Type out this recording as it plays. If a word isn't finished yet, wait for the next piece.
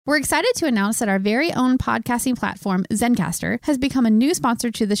We're excited to announce that our very own podcasting platform, Zencastr, has become a new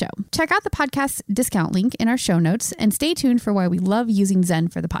sponsor to the show. Check out the podcast discount link in our show notes and stay tuned for why we love using Zen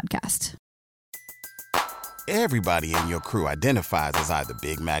for the podcast. Everybody in your crew identifies as either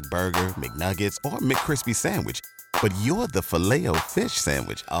Big Mac Burger, McNuggets, or McCrispy Sandwich. But you're the Filet-O-Fish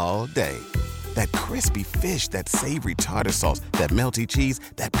Sandwich all day. That crispy fish, that savory tartar sauce, that melty cheese,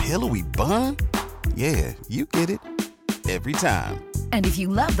 that pillowy bun. Yeah, you get it. Every time. And if you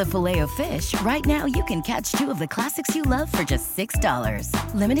love the Filet-O-Fish, right now you can catch two of the classics you love for just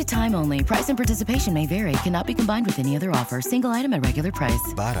 $6. Limited time only. Price and participation may vary. Cannot be combined with any other offer. Single item at regular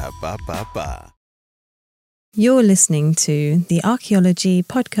price. Ba-da-ba-ba-ba. You're listening to the Archaeology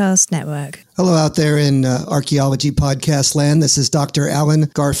Podcast Network. Hello out there in Archaeology Podcast land. This is Dr. Alan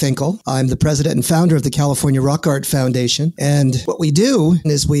Garfinkel. I'm the president and founder of the California Rock Art Foundation. And what we do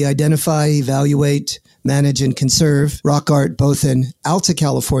is we identify, evaluate, manage, and conserve rock art both in Alta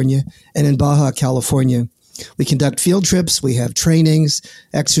California and in Baja California. We conduct field trips, we have trainings,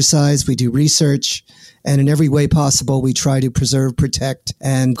 exercise, we do research, and in every way possible, we try to preserve, protect,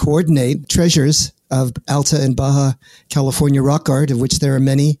 and coordinate treasures of Alta and Baja California rock art, of which there are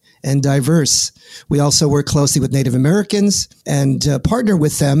many and diverse. We also work closely with Native Americans and partner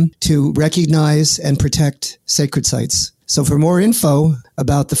with them to recognize and protect sacred sites. So for more info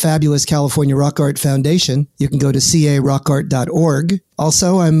about the fabulous California Rock Art Foundation, you can go to carockart.org.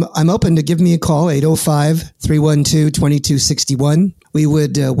 Also, I'm open to give me a call, 805-312-2261. We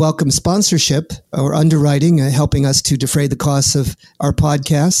would welcome sponsorship or underwriting, helping us to defray the costs of our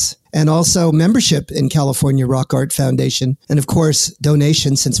podcasts, and also membership in California Rock Art Foundation. And of course,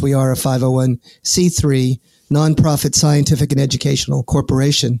 donations, since we are a 501c3 nonprofit scientific and educational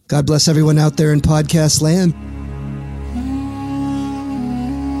corporation. God bless everyone out there in podcast land.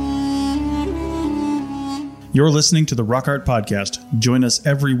 You're listening to the Rock Art Podcast. Join us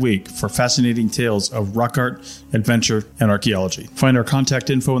every week for fascinating tales of rock art, adventure, and archaeology. Find our contact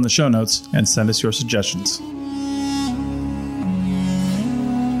info in the show notes and send us your suggestions.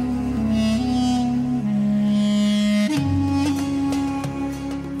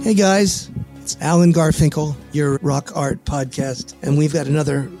 Hey guys, it's Alan Garfinkel, your Rock Art Podcast, and we've got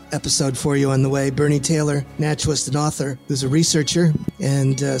another episode for you on the way. Bernie Taylor, naturalist and author, who's a researcher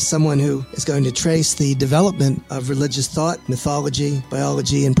and someone who is going to trace the development of religious thought, mythology,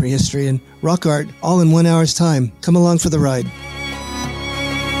 biology, and prehistory and rock art all in 1 hour's time. Come along for the ride.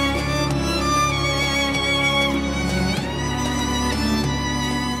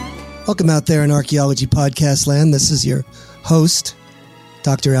 Welcome out there in Archaeology Podcast land. This is your host,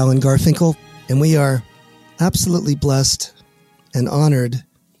 Dr. Alan Garfinkel, and we are absolutely blessed and honored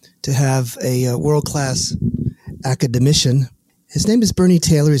to have a world-class academician. His name is Bernie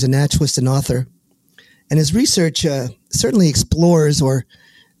Taylor. He's a naturalist and author, and his research certainly explores or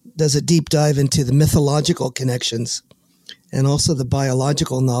does a deep dive into the mythological connections and also the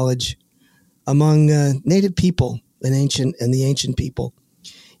biological knowledge among native people and the ancient people.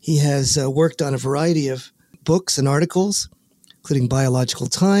 He has worked on a variety of books and articles, including Biological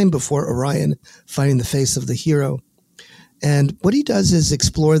Time, Before Orion, Finding the Face of the Hero. And what he does is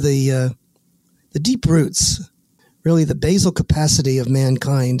explore the deep roots, really the basal capacity of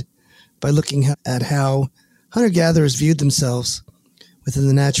mankind by looking at how hunter-gatherers viewed themselves within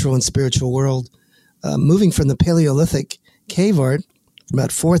the natural and spiritual world, moving from the Paleolithic cave art from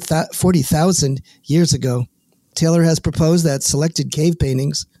about 40,000 years ago. Taylor has proposed that selected cave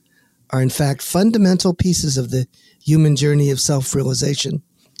paintings are in fact fundamental pieces of the human journey of self-realization.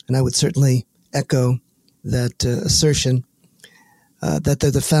 And I would certainly echo that assertion, that they're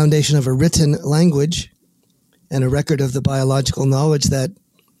the foundation of a written language and a record of the biological knowledge that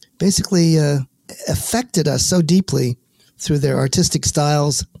basically affected us so deeply through their artistic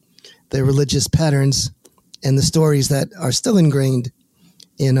styles, their religious patterns, and the stories that are still ingrained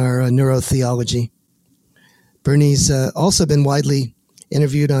in our neurotheology. Bernie's also been widely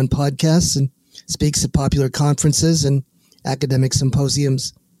interviewed on podcasts and speaks at popular conferences and academic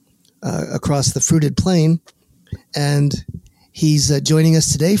symposiums across the fruited plain. And he's joining us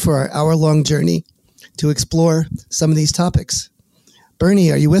today for our hour-long journey to explore some of these topics.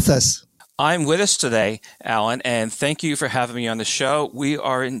 Bernie, are you with us? I'm with us today, Alan, and thank you for having me on the show. We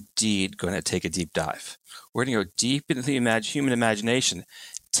are indeed going to take a deep dive. We're going to go deep into the human imagination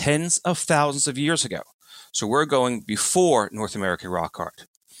tens of thousands of years ago. So we're going before North American rock art.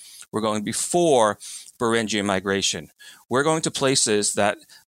 We're going before Beringian migration. We're going to places that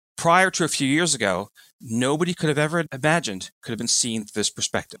prior to a few years ago, nobody could have ever imagined could have been seen through this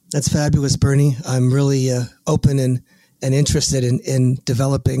perspective. That's fabulous, Bernie. I'm really open and interested in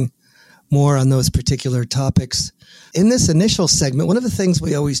developing more on those particular topics. In this initial segment, one of the things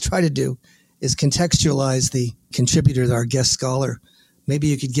we always try to do is contextualize the contributor, our guest scholar. Maybe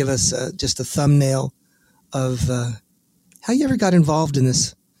you could give us just a thumbnail of how you ever got involved in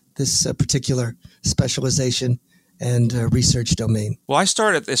this particular specialization and research domain. Well, I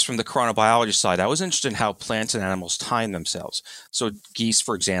started this from the chronobiology side. I was interested in how plants and animals time themselves. So geese,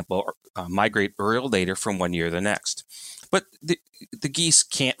 for example, migrate earlier or later from one year to the next. But the geese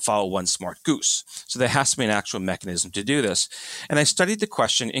can't follow one smart goose. So there has to be an actual mechanism to do this. And I studied the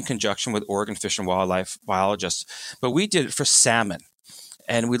question in conjunction with Oregon Fish and Wildlife biologists. But we did it for salmon.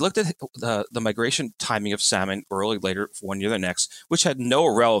 And we looked at the migration timing of salmon early, later, one year to the next, which had no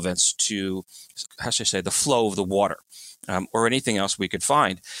relevance to, how should I say, the flow of the water or anything else we could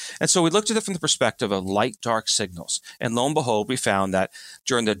find. And so we looked at it from the perspective of light-dark signals. And lo and behold, we found that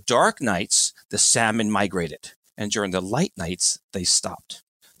during the dark nights, the salmon migrated. And during the light nights, they stopped.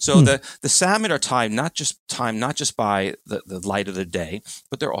 So the salmon are timed not just by the light of the day,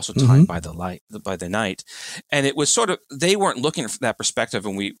 but they're also timed by the night. And it was sort of, they weren't looking from that perspective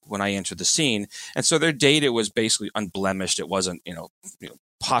when I entered the scene. And so their data was basically unblemished. It wasn't,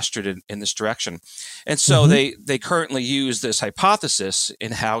 postured in this direction. And so they currently use this hypothesis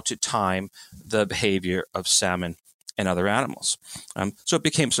in how to time the behavior of salmon and other animals. So it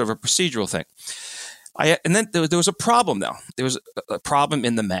became sort of a procedural thing. And then there was a problem, though. There was a problem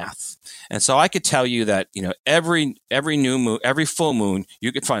in the math. And so I could tell you that, every new moon, every full moon,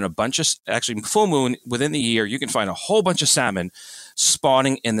 you could find full moon within the year, you can find a whole bunch of salmon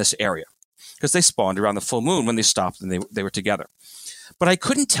spawning in this area because they spawned around the full moon when they stopped and they were together. But I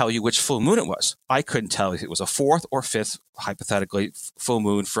couldn't tell you which full moon it was. I couldn't tell if it was a fourth or fifth, hypothetically, full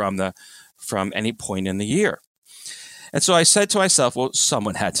moon from any point in the year. And so I said to myself, well,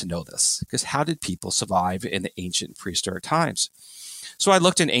 someone had to know this, because how did people survive in the ancient prehistoric times? So I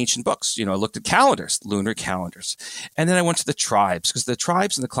looked in ancient books, I looked at calendars, lunar calendars. And then I went to the tribes, because the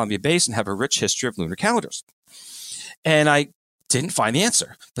tribes in the Columbia Basin have a rich history of lunar calendars. And I didn't find the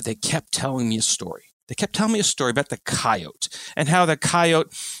answer, but they kept telling me a story. They kept telling me a story about the coyote and how the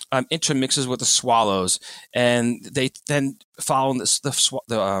coyote intermixes with the swallows. And they then follow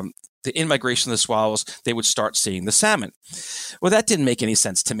the in-migration of the swallows, they would start seeing the salmon. Well, that didn't make any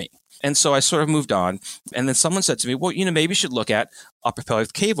sense to me. And so I sort of moved on. And then someone said to me, well, maybe you should look at Upper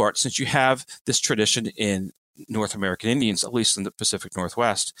Paleolithic cave art, since you have this tradition in North American Indians, at least in the Pacific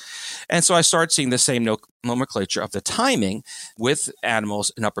Northwest. And so I started seeing the same nomenclature of the timing with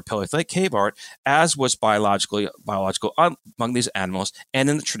animals in Upper Paleolithic cave art, as was biological among these animals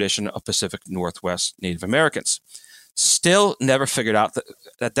and in the tradition of Pacific Northwest Native Americans. Still never figured out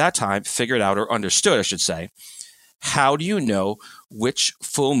or understood, I should say, how do you know which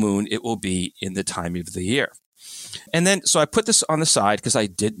full moon it will be in the time of the year? And then, so I put this on the side because I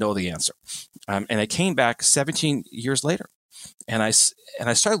did know the answer. And I came back 17 years later and I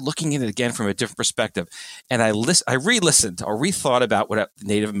started looking at it again from a different perspective. And I re-listened or rethought about what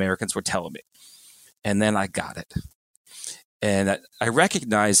Native Americans were telling me. And then I got it. And I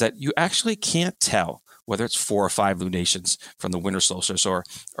recognized that you actually can't tell whether it's 4 or 5 lunations from the winter solstice or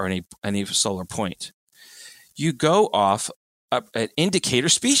any solar point. You go off an indicator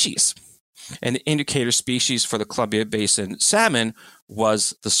species. And the indicator species for the Columbia Basin salmon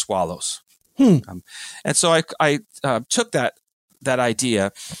was the swallows. And so I took that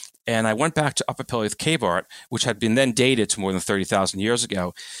idea and I went back to Upper Paleolithic cave art, which had been then dated to more than 30,000 years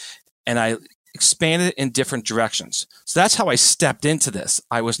ago, and I expanded it in different directions. So that's how I stepped into this.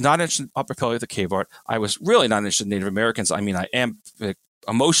 I was not interested in Upper Paleolithic cave art. I was really not interested in Native Americans. I mean, I am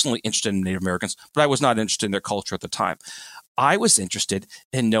emotionally interested in Native Americans, but I was not interested in their culture at the time. I was interested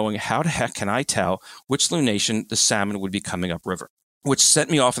in knowing how the heck can I tell which lunation the salmon would be coming upriver, which sent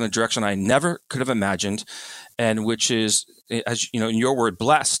me off in a direction I never could have imagined, and which is, as in your word,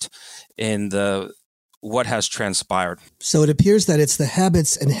 blessed in what has transpired. So it appears that it's the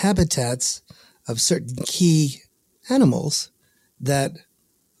habits and habitats of certain key animals that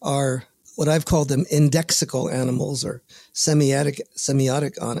are what I've called them indexical animals or semiotic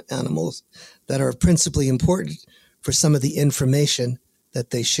animals that are principally important for some of the information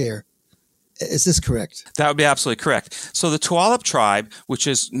that they share. Is this correct? That would be absolutely correct. So the Tuolip tribe, which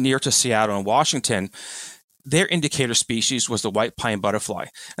is near to Seattle and Washington, their indicator species was the white pine butterfly.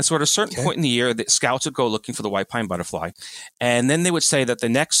 And so at a certain point in the year, the scouts would go looking for the white pine butterfly. And then they would say that the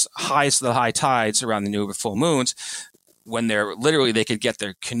next highest of the high tides around the new full moons, when they could get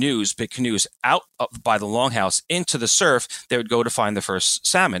their big canoes out by the longhouse into the surf, they would go to find the first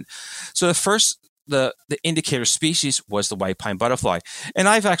salmon. So the the indicator species was the white pine butterfly. And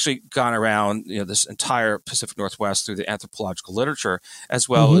I've actually gone around, this entire Pacific Northwest through the anthropological literature, as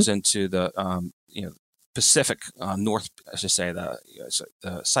well as into the, Pacific North, I should say,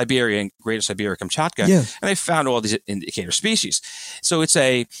 the Siberian, Greater Siberia, Kamchatka, and I found all these indicator species. So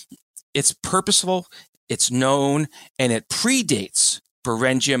it's purposeful, it's known, and it predates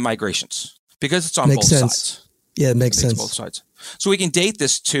Beringia migrations because it's on both sides. Yeah, it makes sense. Both sides. So we can date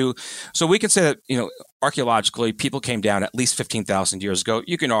this so we can say that, archaeologically, people came down at least 15,000 years ago.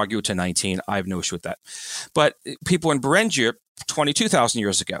 You can argue to 19. I have no issue with that. But people in Beringia, 22,000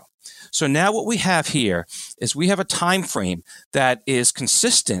 years ago. So now what we have here is we have a time frame that is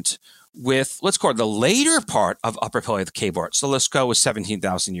consistent with, let's call it the later part of Upper Paleolithic cave art. So Lascaux was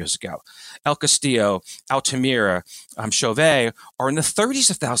 17,000 years ago. El Castillo, Altamira, Chauvet are in the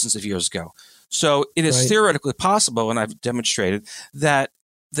 30s of thousands of years ago. So it is theoretically possible, and I've demonstrated that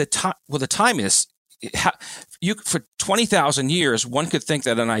the time is, for 20,000 years, one could think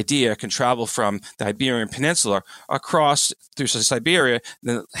that an idea can travel from the Iberian Peninsula across through Siberia,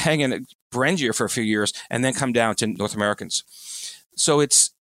 then hang in Beringia for a few years, and then come down to North Americans. So it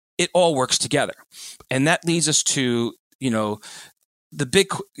all works together. And that leads us to, the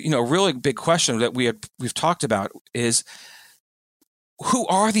big, really big question that we've talked about is, who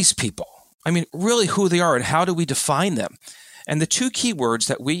are these people? I mean, really who they are and how do we define them? And the two key words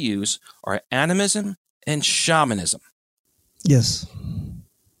that we use are animism and shamanism. Yes.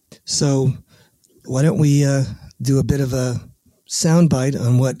 So why don't we do a bit of a soundbite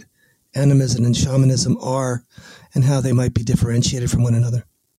on what animism and shamanism are and how they might be differentiated from one another?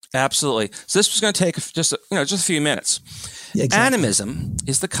 Absolutely. So this was going to take just a few minutes. Yeah, exactly. Animism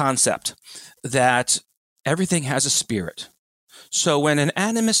is the concept that everything has a spirit. So when an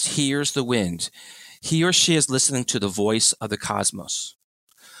animist hears the wind, he or she is listening to the voice of the cosmos.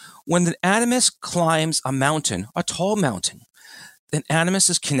 When the animist climbs a mountain, a tall mountain, an animist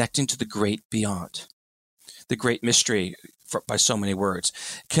is connecting to the great beyond, the great mystery by so many words,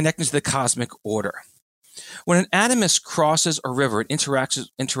 connecting to the cosmic order. When an animist crosses a river and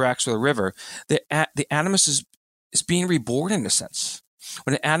interacts with a river, the animist is being reborn in a sense.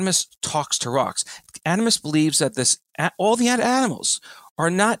 When an animist talks to rocks, animist believes that all the animals are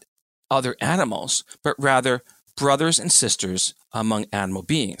not other animals, but rather brothers and sisters among animal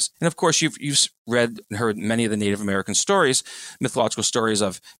beings. And of course, you've read and heard many of the Native American stories, mythological stories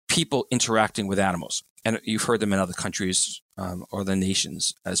of people interacting with animals. And you've heard them in other countries or the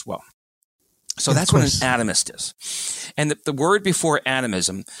nations as well. So that's what an animist is. And the word before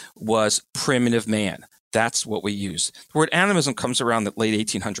animism was primitive man. That's what we use. The word animism comes around the late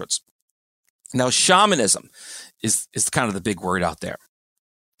 1800s. Now, shamanism is kind of the big word out there.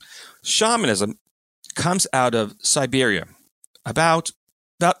 Shamanism comes out of Siberia about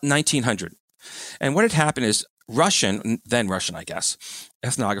 1900. And what had happened is then Russian, I guess,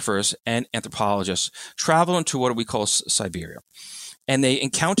 ethnographers and anthropologists traveled into what we call Siberia. And they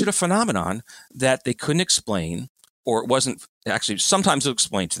encountered a phenomenon that they couldn't explain, or it wasn't actually, sometimes it was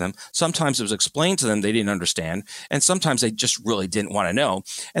explained to them, sometimes it was explained to them they didn't understand, and sometimes they just really didn't want to know.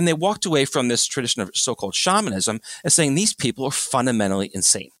 And they walked away from this tradition of so-called shamanism as saying these people are fundamentally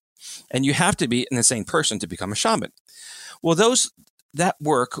insane. And you have to be an insane person to become a shaman. Well, that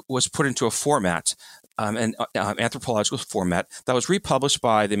work was put into a format, an anthropological format that was republished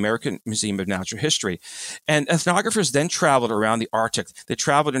by the American Museum of Natural History. And ethnographers then traveled around the Arctic. They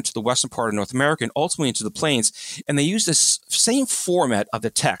traveled into the western part of North America and ultimately into the plains. And they used this same format of the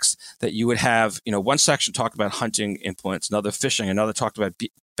text that you would have, one section talked about hunting implements, another fishing, another talked about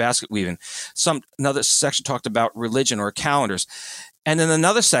basket weaving. Another section talked about religion or calendars. And then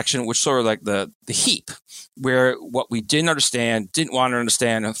another section, which sort of like the heap, where what we didn't understand, didn't want to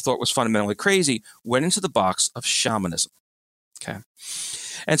understand, and thought was fundamentally crazy, went into the box of shamanism. Okay.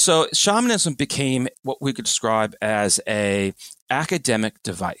 And so shamanism became what we could describe as a academic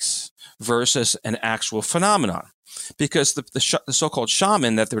device versus an actual phenomenon. Because the so-called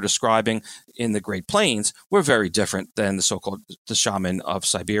shaman that they're describing in the Great Plains were very different than the shaman of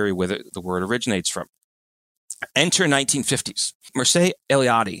Siberia, where the word originates from. Enter 1950s. Mircea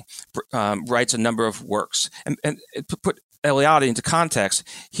Eliade writes a number of works. And to put Eliade into context,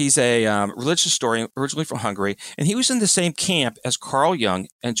 he's a religious historian originally from Hungary, and he was in the same camp as Carl Jung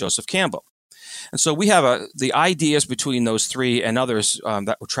and Joseph Campbell. And so we have the ideas between those three and others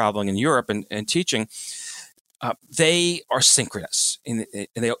that were traveling in Europe and teaching. They are synchronous, and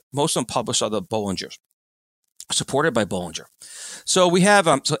most of them published are the Bollingers, supported by Bollinger. So we have,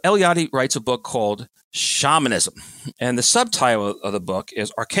 so Eliade writes a book called Shamanism, and the subtitle of the book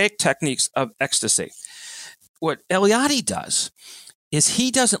is Archaic Techniques of Ecstasy. What Eliade does is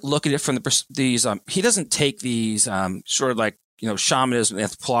he doesn't look at it from he doesn't take these sort of like, shamanism,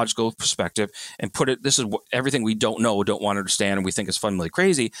 anthropological perspective and put it, this is everything we don't know, don't want to understand, and we think is fundamentally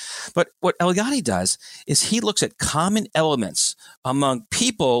crazy. But what Eliade does is he looks at common elements among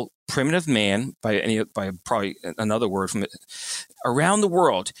people, primitive man, by probably another word from it, around the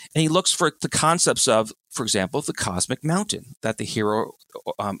world, and he looks for the concepts of, for example, the cosmic mountain that the hero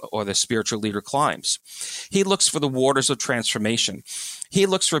or the spiritual leader climbs. He looks for the waters of transformation. He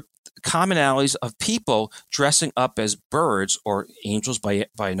looks for commonalities of people dressing up as birds or angels by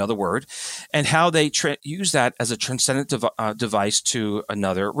another word, and how they use that as a transcendent device to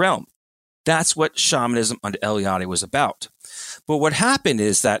another realm. That's what shamanism under Eliade was about. But what happened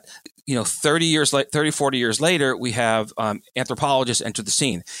is that 30, 40 years later, we have anthropologists enter the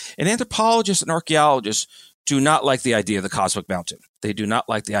scene. And anthropologists and archaeologists do not like the idea of the cosmic mountain. They do not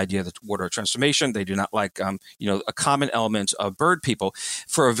like the idea of the water of transformation. They do not like, a common element of bird people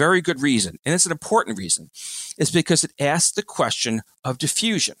for a very good reason. And it's an important reason. It's because it asks the question of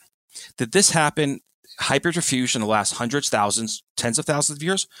diffusion. Did this happen, hyperdiffusion, in the last hundreds, thousands, tens of thousands of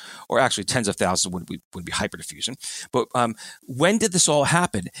years? Or actually tens of thousands would be hyperdiffusion. But when did this all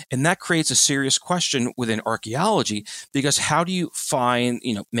happen? And that creates a serious question within archaeology, because how do you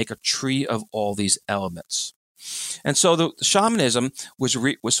make a tree of all these elements? And so the shamanism was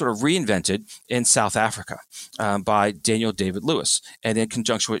sort of reinvented in South Africa by Daniel David Lewis, and in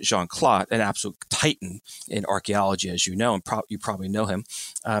conjunction with Jean Claude, an absolute titan in archaeology, as you know, and you probably know him.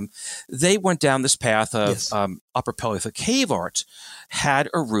 They went down this path of Yes. Upper Paleolithic cave art had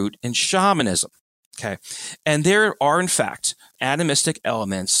a root in shamanism. Okay, and there are in fact animistic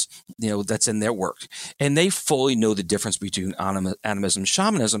elements, that's in their work, and they fully know the difference between animism and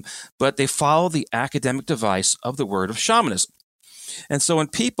shamanism, but they follow the academic device of the word of shamanism. And so when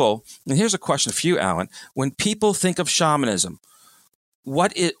people, and here's a question for you, Alan, when people think of shamanism,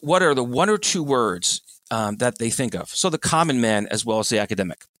 what are the one or two words that they think of? So the common man as well as the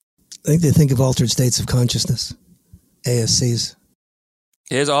academic. I think they think of altered states of consciousness, ASCs.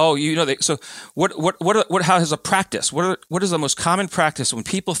 So how is a practice? What is the most common practice when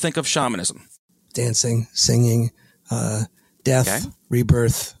people think of shamanism? Dancing, singing, death,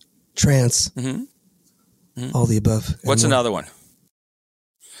 rebirth, trance, all the above. What's another one?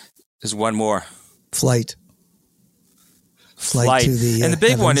 There's one more. Flight to the and the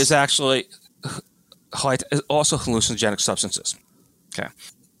big one heavens. is actually also hallucinogenic substances. Okay.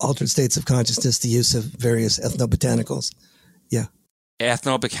 Altered states of consciousness, the use of various ethnobotanicals. Yeah.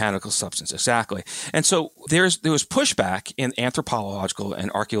 Ethnobotanical substance, exactly. And so there was pushback in anthropological and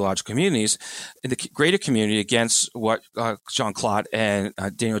archaeological communities, in the greater community, against what Jean Claude and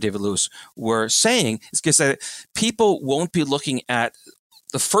Daniel David Lewis were saying. It's because people won't be looking at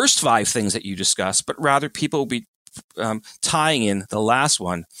the first 5 things that you discussed, but rather people will be tying in the last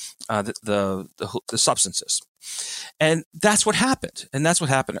one, the substances. And that's what happened. And that's what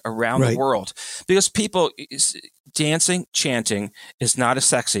happened around the world, because people dancing, chanting is not as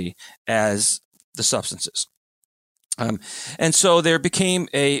sexy as the substances. And so there became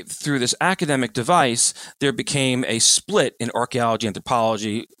through this academic device, there became a split in archaeology,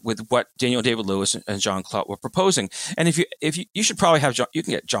 anthropology with what Daniel David Lewis and Jean Claude were proposing. And if you should probably have you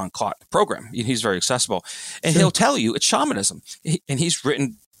can get Jean Claude program. He's very accessible, and he'll tell you it's shamanism. And he's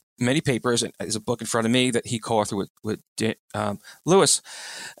written many papers, and there's a book in front of me that he co-authored with Lewis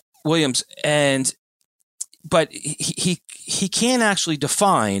Williams, but he can't actually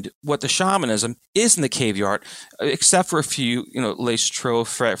define what the shamanism is in the cave art, except for a few, Les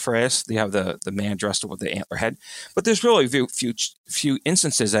Trois-Frères. They have the man dressed up with the antler head, but there's really few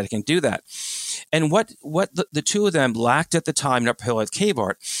instances that it can do that. And what the two of them lacked at the time in Upper Paleolithic cave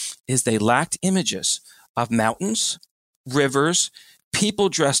art is they lacked images of mountains, rivers, people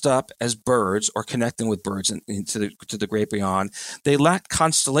dressed up as birds or connecting with birds to the great beyond. They lacked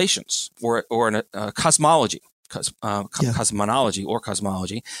constellations or cosmology, cosmonology or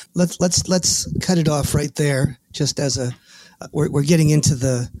cosmology. Let's cut it off right there. Just as we're getting into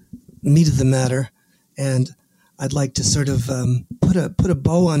the meat of the matter, and I'd like to sort of put a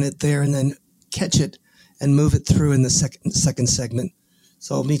bow on it there, and then catch it and move it through in the second segment.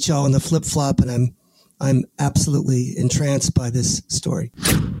 So I'll meet y'all in the flip flop, and I'm absolutely entranced by this story.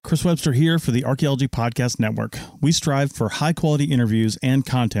 Chris Webster here for the Archaeology Podcast Network. We strive for high-quality interviews and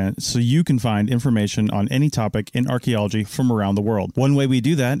content so you can find information on any topic in archaeology from around the world. One way we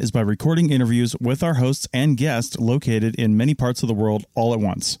do that is by recording interviews with our hosts and guests located in many parts of the world all at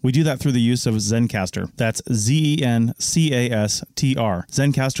once. We do that through the use of Zencastr. That's Zencastr.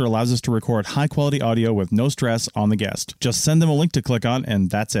 Zencastr allows us to record high-quality audio with no stress on the guest. Just send them a link to click on,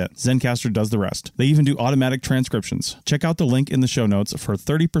 and that's it. Zencastr does the rest. They even do do automatic transcriptions. Check out the link in the show notes for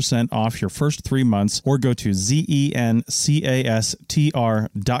 30% off your first 3 months, or go to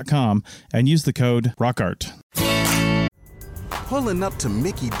zencastr.com and use the code ROCKART. Pulling up to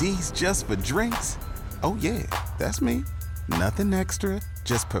Mickey D's just for drinks? Oh yeah, that's me. Nothing extra,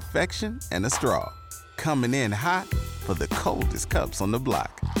 just perfection and a straw. Coming in hot for the coldest cups on the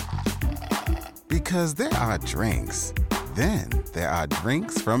block. Because there are drinks. Then there are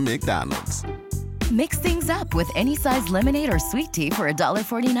drinks from McDonald's. Mix things up with any size lemonade or sweet tea for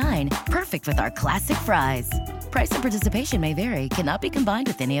 $1.49. Perfect with our classic fries. Price and participation may vary. Cannot be combined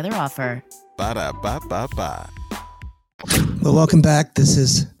with any other offer. Ba-da-ba-ba-ba. Well, welcome back. This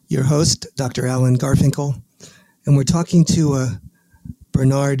is your host, Dr. Alan Garfinkel, and we're talking to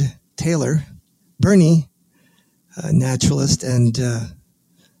Bernard Taylor. Bernie, a naturalist and a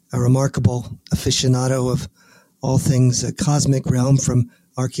remarkable aficionado of all things cosmic realm, from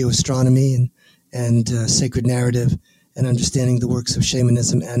archaeoastronomy and sacred narrative, and understanding the works of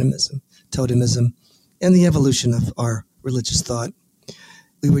shamanism, animism, totemism, and the evolution of our religious thought.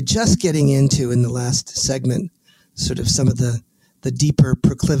 We were just getting into, in the last segment, sort of some of the deeper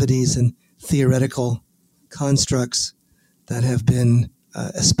proclivities and theoretical constructs that have been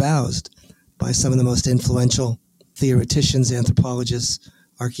espoused by some of the most influential theoreticians, anthropologists,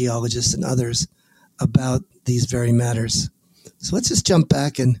 archaeologists, and others about these very matters. So let's just jump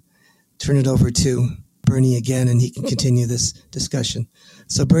back and turn it over to Bernie again, and he can continue this discussion.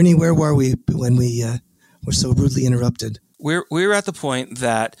 So Bernie, where were we when we were so rudely interrupted? We were at the point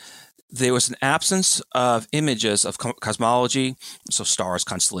that there was an absence of images of cosmology, so stars,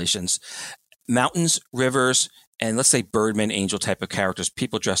 constellations, mountains, rivers, and let's say birdman, angel type of characters,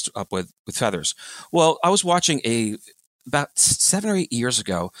 people dressed up with feathers. Well, I was watching about 7 or 8 years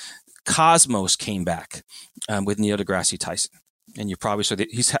ago, Cosmos came back with Neil deGrasse Tyson. And you probably saw that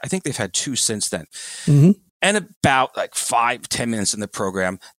I think they've had 2 since then. Mm-hmm. And about like 5-10 minutes in the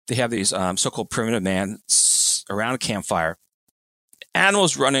program, they have these so-called primitive man around a campfire,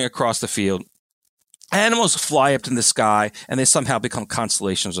 animals running across the field, animals fly up in the sky, and they somehow become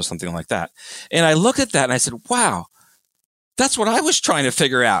constellations or something like that. And I looked at that and I said, wow, that's what I was trying to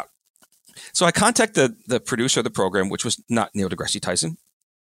figure out. So I contacted the producer of the program, which was not Neil deGrasse Tyson.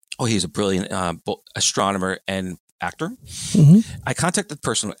 Oh, he's a brilliant astronomer and actor. Mm-hmm. I contacted the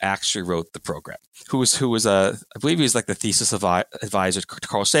person who actually wrote the program, who was I believe he was like the thesis advisor to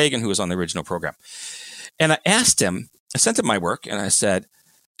Carl Sagan, who was on the original program. And I asked him, I sent him my work, and I said,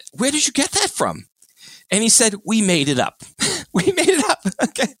 where did you get that from? And he said, we made it up. We made it up.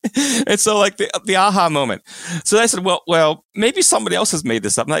 Okay. And so like the aha moment. So I said, well, maybe somebody else has made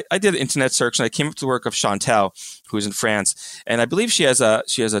this up. And I did an internet search, and I came up to the work of Chantal, who's in France. And I believe she has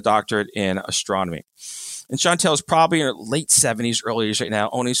a doctorate in astronomy. And Chantal is probably in her late 70s, early 80s right now,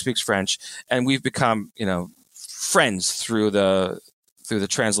 only speaks French. And we've become, friends through the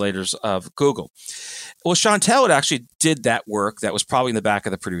translators of Google. Well, Chantal had actually did that work that was probably in the back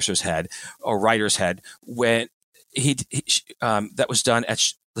of the producer's head or writer's head when that was done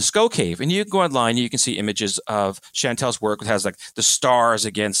at the Sco Cave. And you can go online, you can see images of Chantal's work. It has like the stars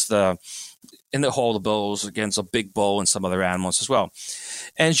against in the hole of the bulls against a big bull and some other animals as well.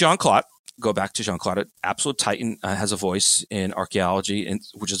 And Jean-Claude, go back to Jean-Claude, absolute titan, has a voice in archaeology,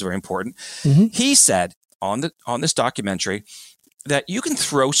 which is very important. Mm-hmm. He said on this documentary that you can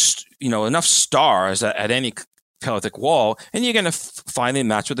throw enough stars at any Paleolithic wall, and you're going to find a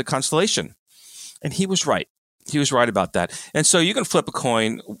match with the constellation. And he was right. He was right about that. And so you can flip a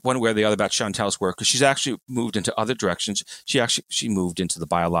coin one way or the other about Chantal's work, because she's actually moved into other directions. She moved into the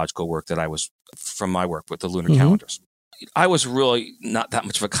biological work that I was from my work with the lunar calendars. I was really not that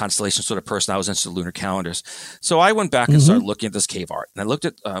much of a constellation sort of person. I was into lunar calendars. So I went back and started looking at this cave art. And I looked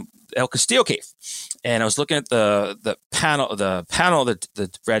at El Castillo Cave. And I was looking at the panel of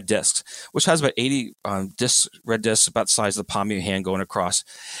the red discs, which has about 80 red discs, about the size of the palm of your hand going across.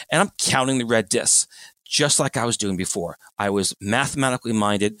 And I'm counting the red discs, just like I was doing before. I was mathematically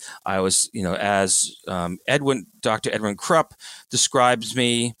minded. I was, as Dr. Edwin Krupp describes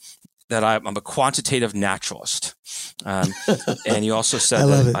me, that I'm a quantitative naturalist. And he also said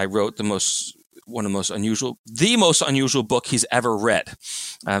that I wrote the most unusual book he's ever read.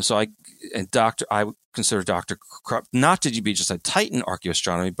 I consider Dr. Krupp not to be just a titan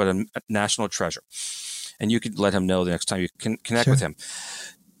archaeoastronomy, but a national treasure. And you could let him know the next time you can connect with him.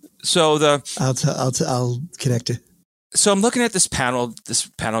 So I'll connect it. So I'm looking at this panel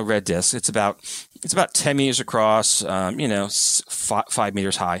red disc. It's about 10 meters across, 5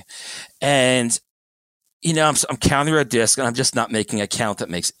 meters high. And, I'm counting the red disc, and I'm just not making a count that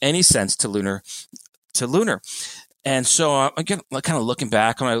makes any sense to lunar. And so I'm kind of looking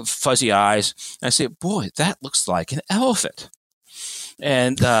back on my fuzzy eyes, and I say, boy, that looks like an elephant.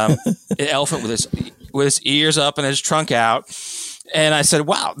 And an elephant with his ears up and his trunk out. And I said,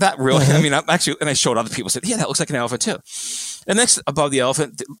 wow, that really, I mean, and I showed other people, said, yeah, that looks like an elephant too. And next above the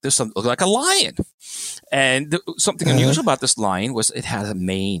elephant, there's something looked like a lion. And something unusual about this lion was it had a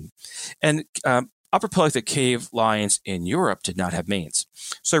mane. And Upper Paleolithic cave lions in Europe did not have manes.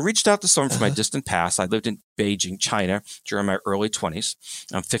 So I reached out to someone from my distant past. I lived in Beijing, China during my early 20s.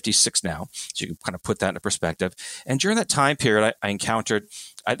 I'm 56 now, so you can kind of put that into perspective. And during that time period, I encountered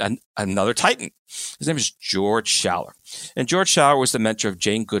another Titan. His name is George Schaller. And George Schaller was the mentor of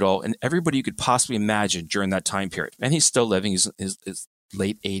Jane Goodall and everybody you could possibly imagine during that time period. And he's still living. He's his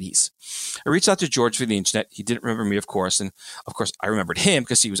late 80s. I reached out to George via the internet. He didn't remember me, of course. And of course, I remembered him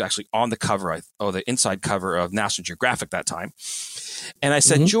because he was actually on the cover, the inside cover of National Geographic that time. And I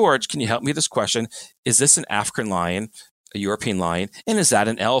said, George, can you help me with this question? Is this an African lion, a European lion? And is that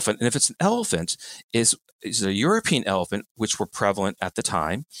an elephant? And if it's an elephant, is it a European elephant, which were prevalent at the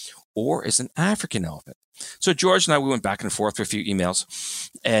time, or is an African elephant? So George and I, we went back and forth for a few emails,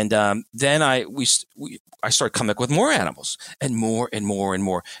 and then I started coming up with more animals and more and more and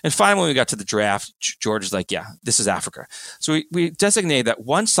more. And finally, when we got to the draft, George was like, yeah, this is Africa. So we designated that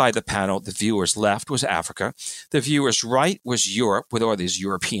one side of the panel, the viewers left, was Africa. The viewers right was Europe, with all these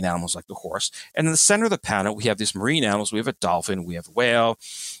European animals like the horse. And in the center of the panel, we have these marine animals. We have a dolphin, we have a whale,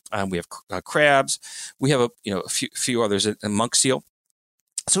 we have crabs. We have a few others, a monk seal.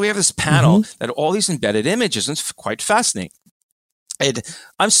 So we have this panel that all these embedded images, and it's quite fascinating. And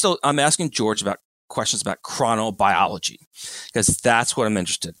I'm asking George about questions about chronobiology, because that's what I'm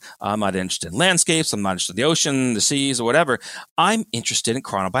interested in. I'm not interested in landscapes. I'm not interested in the ocean, the seas, or whatever. I'm interested in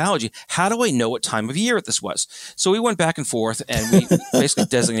chronobiology. How do I know what time of year this was? So we went back and forth, and we basically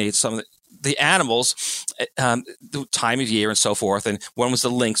designated some of the animals, the time of year and so forth. And one was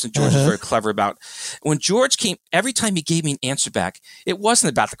the lynx, and George was very clever about when George came, every time he gave me an answer back, it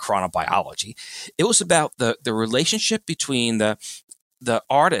wasn't about the chronobiology. It was about the relationship between the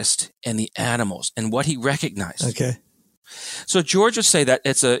artist and the animals and what he recognized. Okay. So George would say that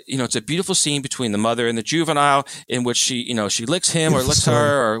it's a beautiful scene between the mother and the juvenile in which she licks him or licks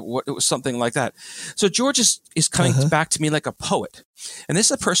her, or what, it was something like that. So George is coming back to me like a poet. And this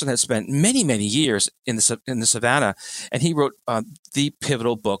is a person that spent many, many years in the savannah, and he wrote the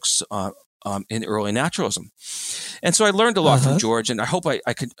pivotal books in early naturalism. And so I learned a lot from George, and I hope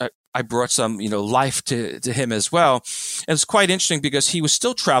I brought some life to him as well. And it's quite interesting because he was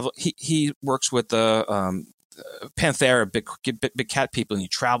still travel. He works with the Panthera, big cat people, and he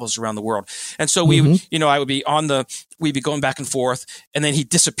travels around the world. And so we would, we'd be going back and forth, and then he'd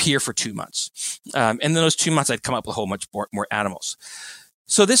disappear for 2 months. And then those 2 months, I'd come up with a whole bunch more animals.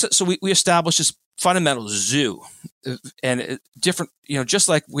 So we established this fundamental zoo, and different, just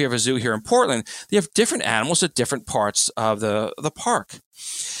like we have a zoo here in Portland, they have different animals at different parts of the park.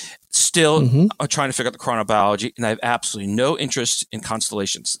 Still, I'm trying to figure out the chronobiology, and I have absolutely no interest in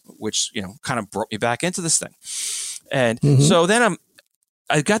constellations, which kind of brought me back into this thing. And so then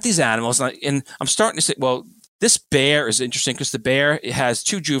I got these animals, and I'm starting to say, well, this bear is interesting because the bear has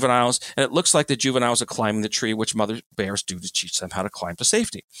 2 juveniles, and it looks like the juveniles are climbing the tree, which mother bears do to teach them how to climb to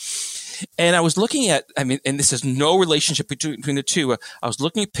safety. And I was looking at, and this has no relationship between the two. I was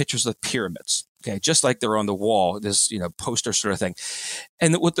looking at pictures of pyramids, okay, just like they're on the wall, this poster sort of thing.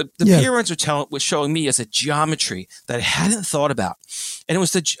 And what the pyramids was showing me is a geometry that I hadn't thought about. And it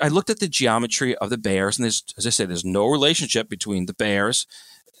was I looked at the geometry of the bears, and as I said, there's no relationship between the bears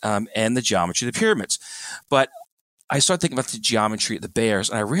and the geometry of the pyramids. But I started thinking about the geometry of the bears,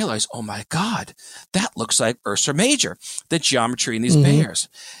 and I realized, oh my God, that looks like Ursa Major, the geometry in these bears.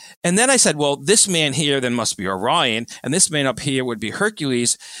 And then I said, well, this man here then must be Orion, and this man up here would be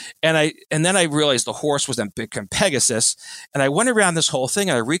Hercules. And then I realized the horse was then become Pegasus. And I went around this whole thing,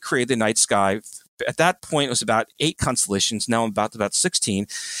 and I recreated the night sky. At that point, it was about 8 constellations. Now I'm about 16.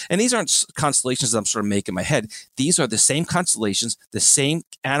 And these aren't constellations that I'm sort of making in my head. These are the same constellations, the same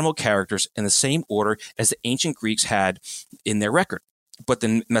animal characters, in the same order as the ancient Greeks had in their record. But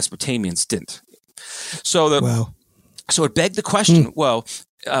the Mesopotamians didn't. So So it begged the question, well,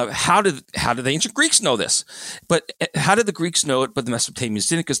 how did the ancient Greeks know this? But how did the Greeks know it, but the Mesopotamians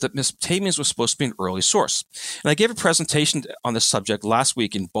didn't? Because the Mesopotamians were supposed to be an early source. And I gave a presentation on this subject last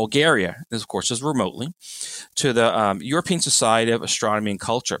week in Bulgaria, and of course, is remotely, to the European Society of Astronomy and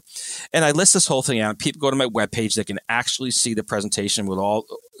Culture. And I list this whole thing out. People go to my webpage, they can actually see the presentation. We'll all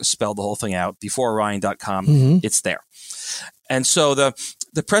spell the whole thing out. BeforeOrion.com, it's there. And so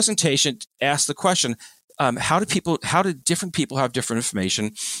the presentation asked the question, how do different people have different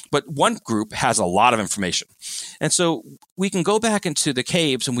information, but one group has a lot of information. And so we can go back into the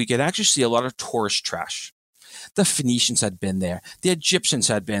caves and we could actually see a lot of tourist trash. The Phoenicians had been there. The Egyptians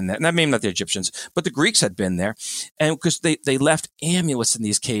had been there. Maybe not the Egyptians, but the Greeks had been there. And because they left amulets in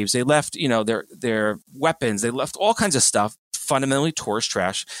these caves, they left, their weapons, they left all kinds of stuff, fundamentally tourist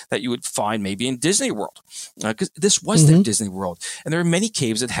trash that you would find maybe in Disney World. Because this was their Disney World. And there are many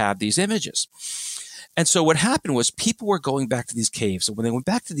caves that have these images. And so what happened was people were going back to these caves. And when they went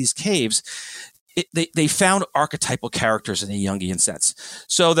back to these caves, they found archetypal characters in a Jungian sense.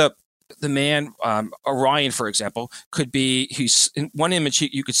 So the man, Orion, for example, could be, he's in one image,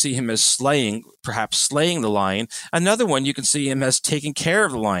 you could see him as perhaps slaying the lion. Another one, you can see him as taking care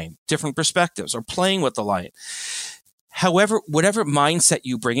of the lion, different perspectives, or playing with the lion. However, whatever mindset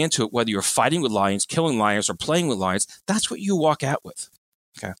you bring into it, whether you're fighting with lions, killing lions, or playing with lions, that's what you walk out with.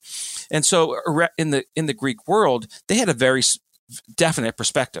 Okay. And so in the Greek world, they had a very definite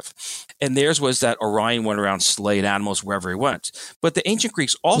perspective. And theirs was that Orion went around slaying animals wherever he went. But the ancient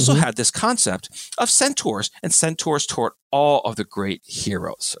Greeks also had this concept of centaurs, and centaurs taught all of the great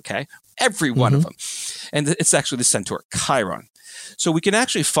heroes, okay? Every one of them. And it's actually the centaur, Chiron. So we can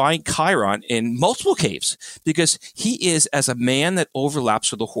actually find Chiron in multiple caves because he is as a man that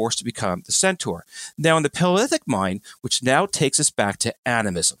overlaps with a horse to become the centaur. Now in the Paleolithic mind, which now takes us back to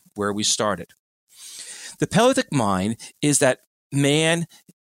animism, where we started. The Paleolithic mind is that man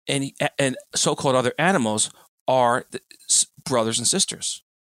and so-called other animals are brothers and sisters.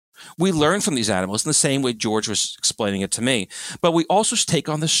 We learn from these animals in the same way George was explaining it to me, but we also take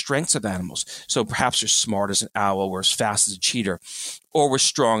on the strengths of animals. So perhaps we're smart as an owl, we're as fast as a cheetah, or we're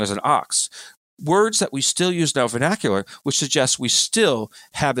strong as an ox. Words that we still use in our vernacular, which suggests we still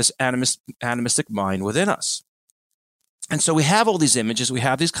have this animistic mind within us. And so we have all these images, we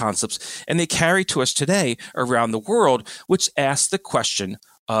have these concepts, and they carry to us today around the world, which asks the question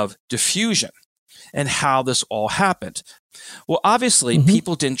of diffusion and how this all happened. Well, obviously,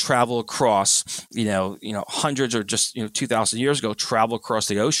 people didn't travel across, hundreds or just 2,000 years ago, travel across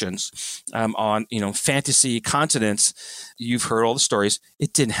the oceans on fantasy continents. You've heard all the stories.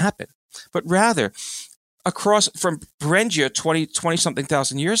 It didn't happen, but rather across from Beringia 20-something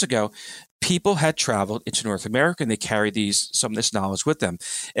thousand years ago, people had traveled into North America and they carried some of this knowledge with them.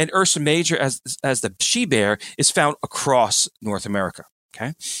 And Ursa Major, as the she-bear, is found across North America.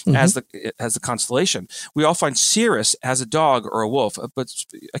 Okay, as the constellation, we all find Cirrus as a dog or a wolf, but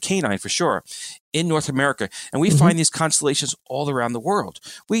a canine for sure, in North America, and we find these constellations all around the world.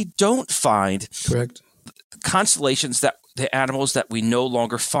 We don't find constellations that the animals that we no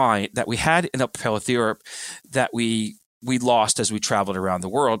longer find that we had in Upper Paleolithic Europe that we lost as we traveled around the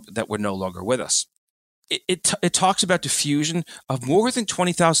world that were no longer with us. It talks about diffusion of more than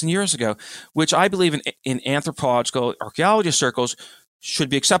 20,000 years ago, which I believe in anthropological archaeology circles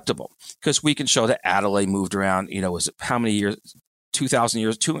should be acceptable because we can show that Adelaide moved around, was it how many years? 2,000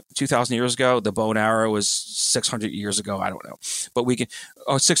 years ago. The bow and arrow was 600 years ago. I don't know, but we can,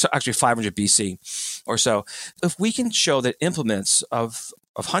 500 BC or so. If we can show that implements of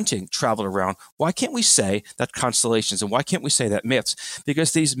hunting traveled around, why can't we say that constellations, and why can't we say that myths?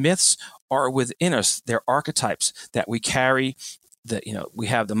 Because these myths are within us. They're archetypes that we carry. We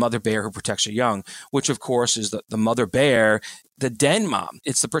have the mother bear who protects her young, which of course is the mother bear, the den mom.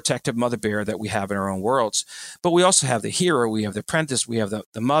 It's the protective mother bear that we have in our own worlds. But we also have the hero, we have the apprentice, we have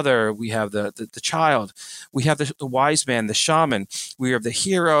the mother, we have the child, we have the wise man, the shaman, we have the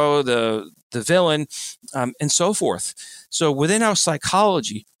hero, the villain, and so forth. So within our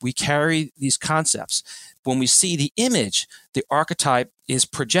psychology, we carry these concepts. When we see the image, the archetype is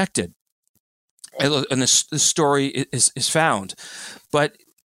projected. And the story is found. But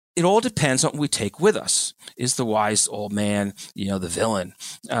it all depends on what we take with us. Is the wise old man, the villain,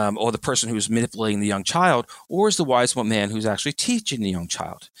 or the person who's manipulating the young child, or is the wise old man who's actually teaching the young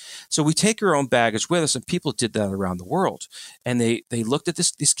child? So we take our own baggage with us, and people did that around the world. And they looked at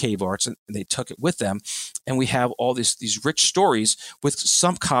these cave arts, and they took it with them. And we have all these rich stories with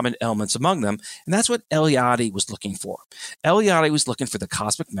some common elements among them. And that's what Eliade was looking for. Eliade was looking for the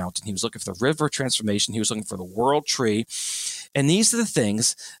cosmic mountain. He was looking for the river transformation. He was looking for the world tree. And these are the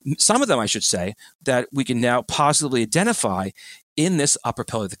things, some of them I should say, that we can now positively identify in this Upper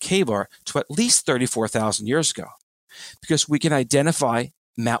Paleolithic cave art to at least 34,000 years ago. Because we can identify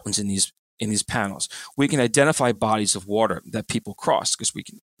mountains in these panels. We can identify bodies of water that people cross because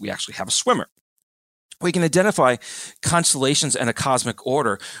we actually have a swimmer. We can identify constellations and a cosmic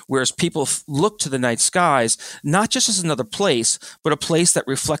order, whereas people look to the night skies not just as another place, but a place that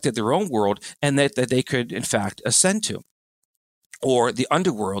reflected their own world and that they could, in fact, ascend to. or the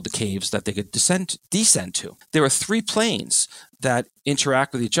underworld, the caves that they could descend to. There are 3 planes that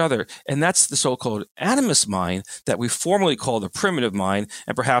interact with each other, and that's the so-called animus mind that we formerly call the primitive mind,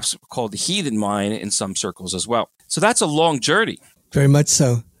 and perhaps called the heathen mind in some circles as well. So that's a long journey. Very much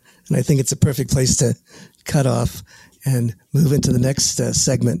so. And I think it's a perfect place to cut off and move into the next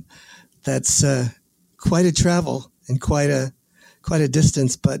segment. That's quite a travel and quite a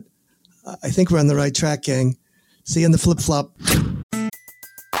distance, but I think we're on the right track, gang. See you in the flip-flop.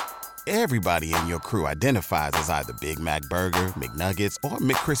 Everybody in your crew identifies as either Big Mac Burger, McNuggets, or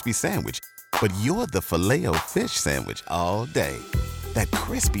McCrispy Sandwich. But you're the Filet-O-Fish Sandwich all day. That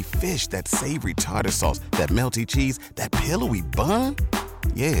crispy fish, that savory tartar sauce, that melty cheese, that pillowy bun.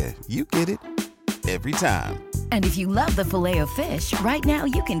 Yeah, you get it. Every time. And if you love the Filet-O-Fish, right now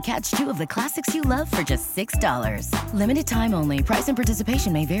you can catch 2 of the classics you love for just $6. Limited time only. Price and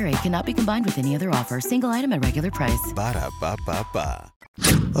participation may vary. Cannot be combined with any other offer. Single item at regular price. Ba-da-ba-ba-ba.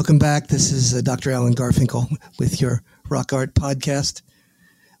 Welcome back. This is Dr. Alan Garfinkel with your Rock Art podcast.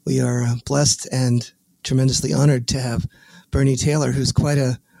 We are blessed and tremendously honored to have Bernie Taylor, who's quite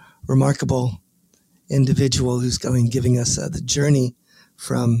a remarkable individual who's giving us the journey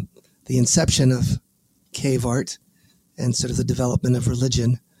from the inception of cave art and sort of the development of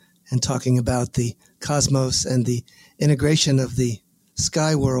religion, and talking about the cosmos and the integration of the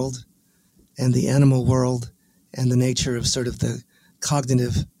sky world and the animal world and the nature of sort of the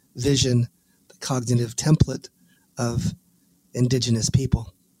cognitive vision, the cognitive template of indigenous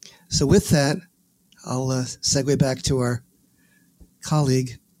people. So with that, I'll segue back to our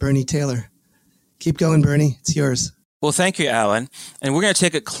colleague, Bernie Taylor. Keep going, Bernie. It's yours. Well, thank you, Alan. And we're going to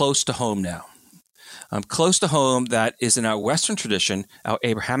take it close to home now. Close to home, that is in our Western tradition, our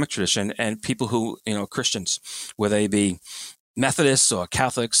Abrahamic tradition, and people who, Christians, whether they be Methodists or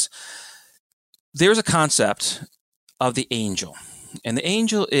Catholics. There's a concept of the angel. And the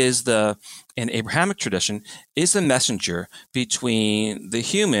angel is in Abrahamic tradition, is the messenger between the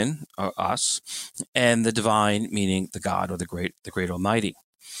human, or us, and the divine, meaning the God or the great Almighty.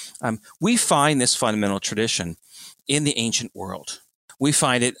 We find this fundamental tradition in the ancient world. We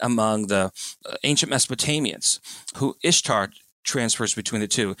find it among the ancient Mesopotamians, who Ishtar transfers between the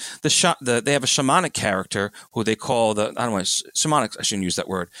two. They have a shamanic character who they call shamanic, I shouldn't use that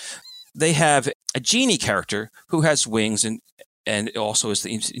word. They have a genie character who has wings and also is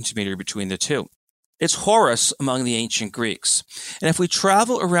the intermediary between the two. It's Horus among the ancient Greeks. And if we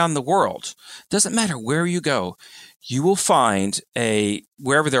travel around the world, doesn't matter where you go, you will find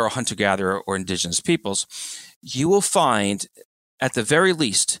wherever there are hunter-gatherer or indigenous peoples, you will find at the very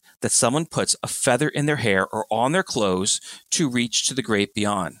least that someone puts a feather in their hair or on their clothes to reach to the great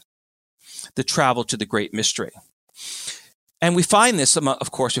beyond, the travel to the great mystery. And we find this,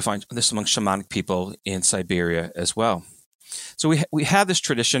 of course, among shamanic people in Siberia as well. So we have this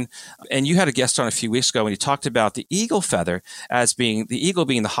tradition, and you had a guest on a few weeks ago when you talked about the eagle feather as being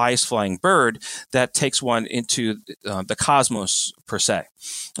the highest flying bird that takes one into the cosmos per se.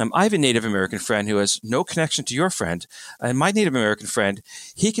 I have a Native American friend who has no connection to your friend, and my Native American friend,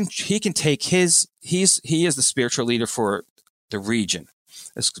 he can take he is the spiritual leader for the region.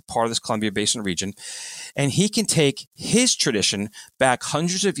 As part of this Columbia Basin region, and he can take his tradition back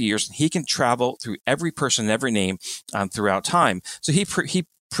hundreds of years, and he can travel through every person, every name throughout time. So he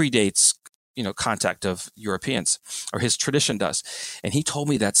predates, contact of Europeans, or his tradition does. And he told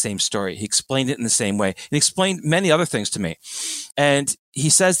me that same story. He explained it in the same way, and he explained many other things to me. And he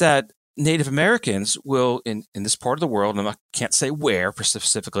says that Native Americans will, in this part of the world, and I can't say where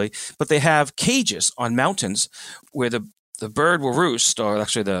specifically, but they have cages on mountains where the bird will roost, or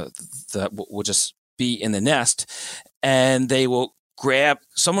actually will just be in the nest, and they will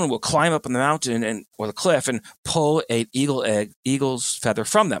someone will climb up on the mountain or the cliff and pull an eagle's feather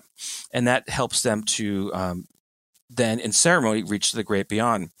from them. And that helps them to then in ceremony reach to the great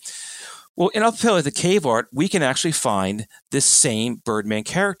beyond. Well, in Upper Paleolithic, the cave art, we can actually find this same Birdman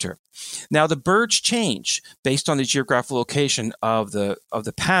character. Now, the birds change based on the geographical location of the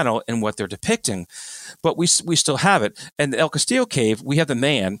panel and what they're depicting, but we still have it. And the El Castillo cave, we have the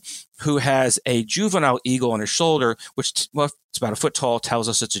man who has a juvenile eagle on his shoulder, which it's about a foot tall, tells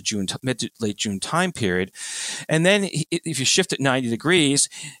us it's a mid to late June time period. And then if you shift it 90 degrees,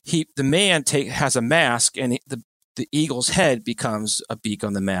 the man has a mask, and the eagle's head becomes a beak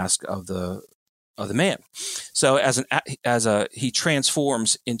on the mask of the man. So he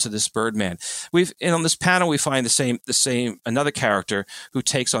transforms into this Birdman. And on this panel we find the same another character who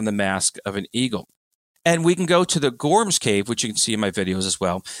takes on the mask of an eagle. And we can go to the Gorham's cave, which you can see in my videos as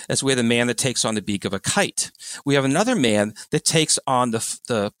well, as we have the man that takes on the beak of a kite. We have another man that takes on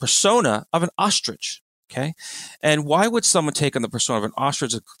the persona of an ostrich. Okay. And why would someone take on the persona of an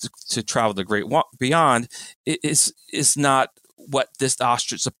ostrich to travel the great beyond? Is not what this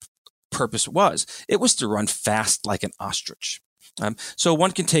ostrich's purpose was. It was to run fast like an ostrich. So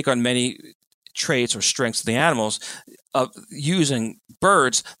one can take on many traits or strengths of the animals of using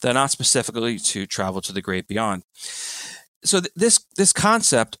birds that are not specifically to travel to the great beyond. So this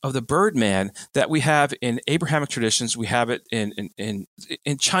concept of the Birdman that we have in Abrahamic traditions, we have it in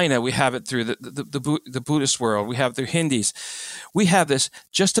China, we have it through the Buddhist world, we have it through Hindus, we have this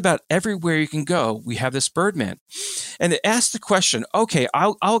just about everywhere you can go. We have this Birdman, and it asks the question. Okay,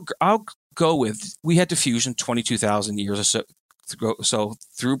 I'll go with, we had diffusion 22,000 years or so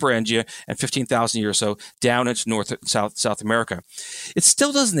through Beringia, and 15,000 years or so down into North and South America. It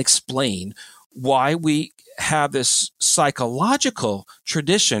still doesn't explain why we have this psychological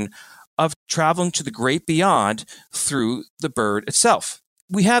tradition of traveling to the great beyond through the bird itself.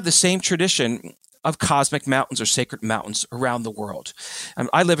 We have the same tradition of cosmic mountains or sacred mountains around the world.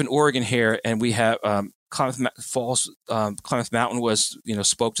 I live in Oregon here, and we have Klamath Falls. Klamath Mountain was,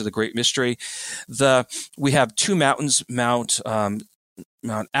 spoke to the great mystery. We have two mountains, Mount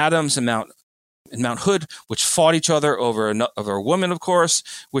Adams and Mount Hood, which fought each other over a woman, of course,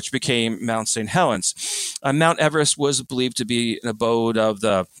 which became Mount St. Helens. Mount Everest was believed to be an abode of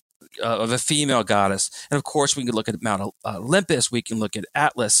a female goddess. And of course, we can look at Mount Olympus. We can look at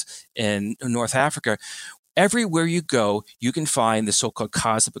Atlas in North Africa. Everywhere you go, you can find the so-called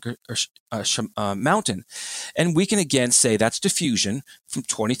cosmic mountain. And we can again say that's diffusion from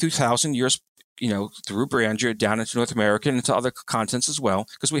 23,000 years through Beringia down into North America and into other continents as well,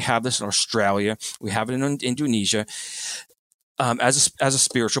 because we have this in Australia, we have it in Indonesia, as a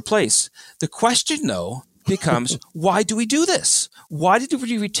spiritual place. The question, though, becomes, why do we do this? Why did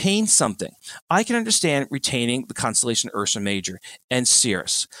we retain something? I can understand retaining the constellation Ursa Major and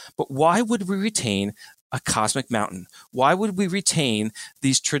Sirius, but why would we retain a cosmic mountain? Why would we retain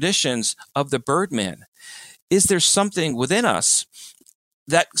these traditions of the Birdman? Is there something within us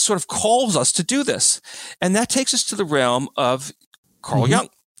that sort of calls us to do this? And that takes us to the realm of Carl Jung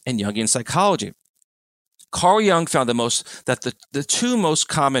and Jungian psychology. Carl Jung found that the two most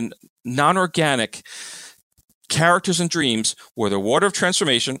common non-organic characters in dreams were the water of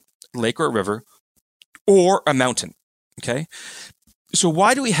transformation, lake or a river, or a mountain. Okay? So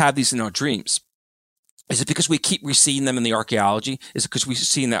why do we have these in our dreams? Is it because we keep seeing them in the archaeology? Is it because we've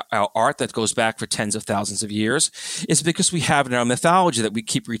seen our art that goes back for tens of thousands of years? Is it because we have it in our mythology that we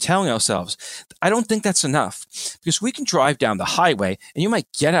keep retelling ourselves? I don't think that's enough, because we can drive down the highway and you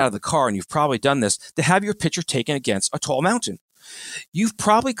might get out of the car, and you've probably done this, to have your picture taken against a tall mountain. You've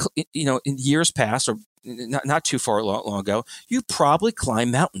probably, in years past, or not too far long ago, you probably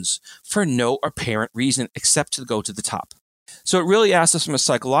climbed mountains for no apparent reason except to go to the top. So it really asks us from a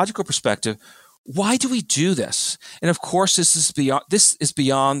psychological perspective, why do we do this? And of course, this is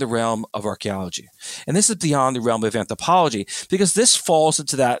beyond the realm of archaeology, and this is beyond the realm of anthropology, because this falls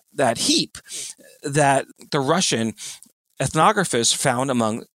into that heap that the Russian ethnographers found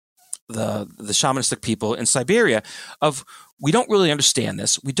among the shamanistic people in Siberia. Of, we don't really understand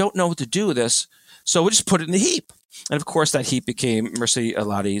this, we don't know what to do with this, so we just put it in the heap. And of course, that heap became Mircea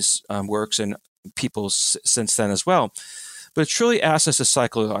Eliade's works and people since then as well. But it truly asks us a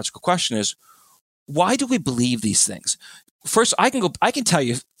psychological question: is, why do we believe these things? First, I can tell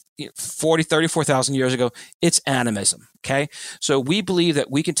you 34,000 years ago, it's animism. Okay. So we believe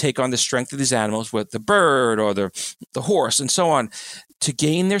that we can take on the strength of these animals, with the bird or the horse and so on, to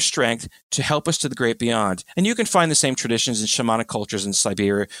gain their strength to help us to the great beyond. And you can find the same traditions in shamanic cultures in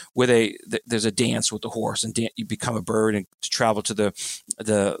Siberia, where there's a dance with the horse, and you become a bird and travel to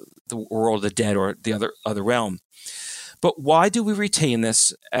the world of the dead or the other realm. But why do we retain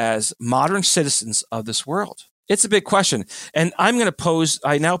this as modern citizens of this world? It's a big question. And I now pose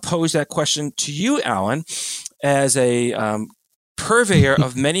that question to you, Alan, as a purveyor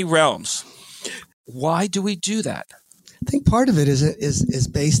of many realms. Why do we do that? I think part of it is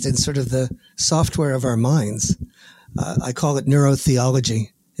based in sort of the software of our minds. I call it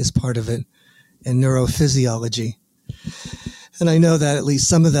neurotheology is part of it, and neurophysiology. And I know that at least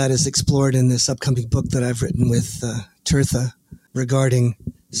some of that is explored in this upcoming book that I've written with Tirtha, regarding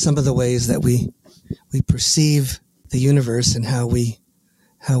some of the ways that we perceive the universe and how we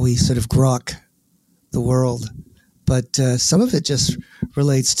sort of grok the world. But some of it just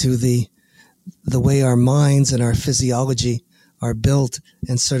relates to the way our minds and our physiology are built,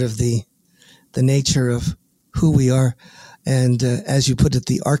 and sort of the nature of who we are. And as you put it,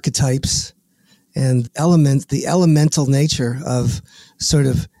 the archetypes and the elemental nature of sort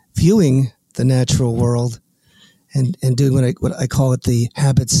of viewing the natural world and doing what I call it, the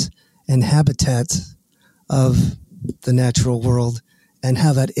habits and habitats of the natural world and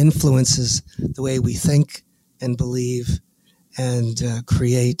how that influences the way we think and believe and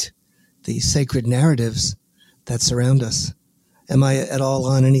create the sacred narratives that surround us. Am I at all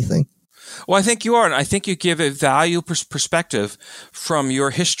on anything? Well, I think you are, and I think you give a value perspective from your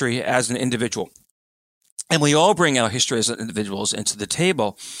history as an individual. And we all bring our history as individuals into the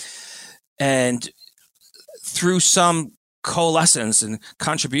table. And through some coalescence and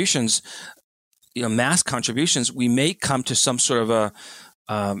contributions, mass contributions, we may come to some sort of a,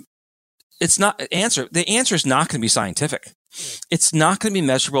 it's not an answer. The answer is not going to be scientific. It's not going to be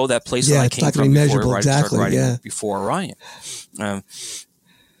measurable. That place that I came from before I started writing before Orion.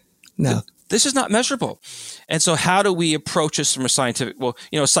 No. This is not measurable. And so how do we approach this from a scientific,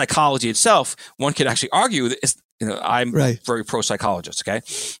 psychology itself, one could actually argue that I'm very pro-psychologist, okay?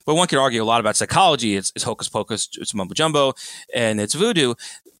 But one could argue a lot about psychology. It's hocus pocus, it's mumbo jumbo, and it's voodoo.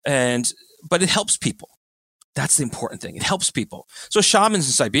 But it helps people. That's the important thing. It helps people. So shamans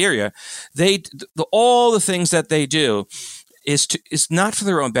in Siberia, all the things that they do is not for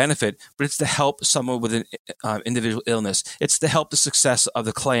their own benefit, but it's to help someone with an individual illness. It's to help the success of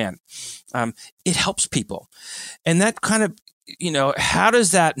the clan. It helps people. And that kind of, how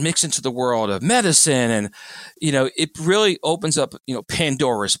does that mix into the world of medicine? And, it really opens up,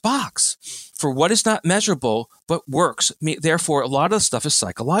 Pandora's box for what is not measurable, but works. Therefore, a lot of the stuff is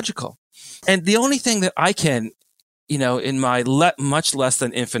psychological. And the only thing that I can, in my much less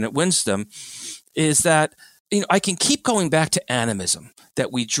than infinite wisdom, is that, I can keep going back to animism,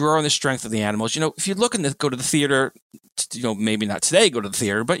 that we draw on the strength of the animals. If you look go to the theater, maybe not today, go to the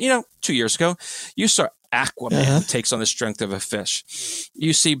theater, but, 2 years ago, you saw Aquaman takes on the strength of a fish.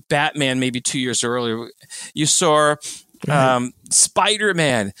 You see Batman maybe 2 years earlier. You saw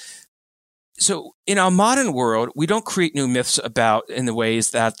Spider-Man. So in our modern world, we don't create new myths in the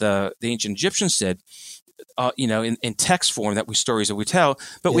ways that the ancient Egyptians did, in text form stories that we tell,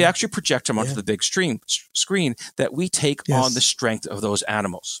 but we actually project them onto the big screen that we take on the strength of those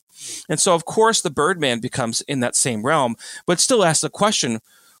animals. And so, of course, the Birdman becomes in that same realm, but still asks the question,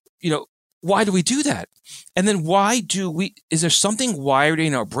 why do we do that? And then is there something wired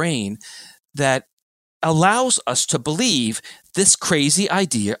in our brain that allows us to believe this crazy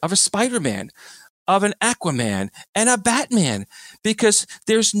idea of a Spider-Man, of an Aquaman, and a Batman? Because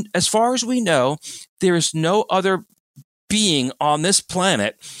as far as we know, there is no other being on this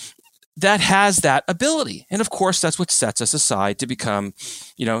planet that has that ability. And of course, that's what sets us aside to become,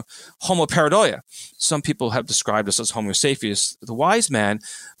 Homo pareidoia. Some people have described us as Homo sapiens, the wise man,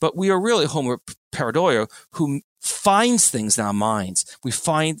 but we are really Homo pareidoia who finds things in our minds. We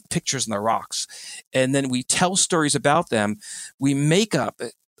find pictures in the rocks, and then we tell stories about them. We make up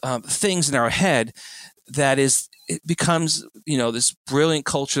things in our head it becomes, this brilliant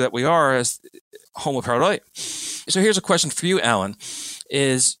culture that we are as Homo pareidoia. So here's a question for you, Alan,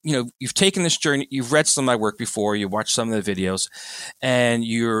 is, you've taken this journey, you've read some of my work before, you watched some of the videos, and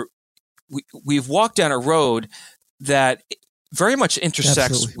we've walked down a road that very much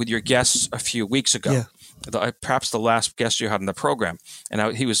intersects with your guests a few weeks ago. Yeah. Perhaps the last guest you had on the program.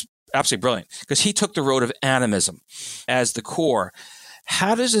 And he was absolutely brilliant because he took the road of animism as the core.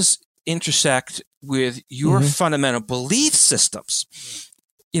 How does this intersect with your fundamental belief systems?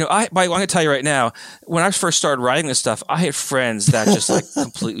 I'm going to tell you right now, when I first started writing this stuff, I had friends that just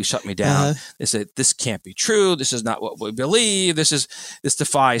completely shut me down. They said, this can't be true. This is not what we believe. This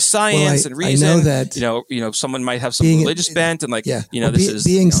defies science and reason. I know that, someone might have some religious bent and this is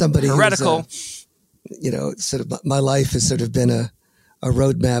being somebody heretical. Sort of my life has sort of been a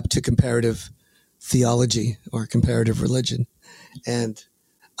roadmap to comparative theology or comparative religion. And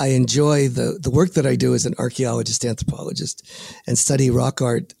I enjoy the work that I do as an archaeologist, anthropologist, and study rock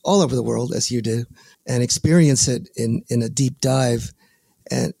art all over the world, as you do, and experience it in a deep dive.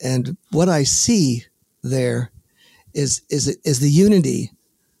 And what I see there is the unity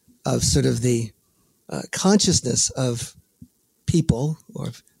of sort of the consciousness of people or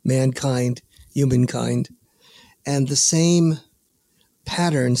mankind, humankind, and the same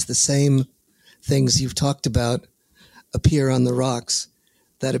patterns, the same things you've talked about appear on the rocks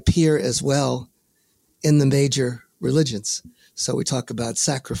that appear as well in the major religions. So we talk about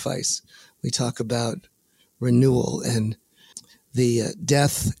sacrifice, we talk about renewal and the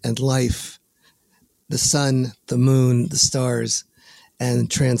death and life, the sun, the moon, the stars, and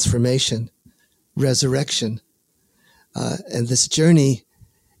transformation, resurrection. And this journey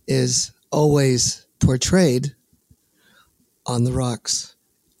is always portrayed on the rocks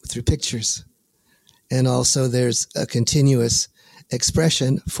through pictures. And also there's a continuous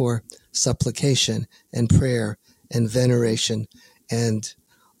expression for supplication and prayer and veneration and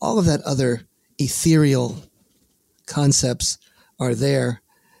all of that other ethereal concepts are there.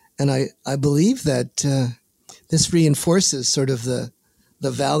 And I believe that this reinforces sort of the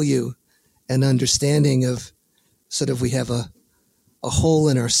value and understanding of sort of we have a hole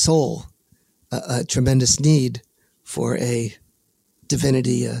in our soul, a tremendous need for a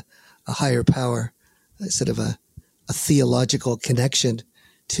divinity, a higher power, sort of a theological connection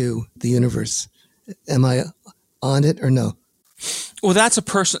to the universe. Am I on it or no? Well,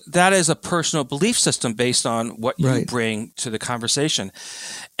 that is a personal belief system based on what you bring to the conversation.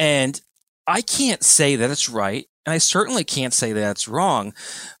 And I can't say that it's right, and I certainly can't say that it's wrong,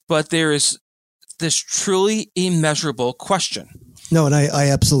 but there is this truly immeasurable question. No, and I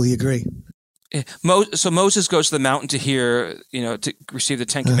absolutely agree. So Moses goes to the mountain to receive the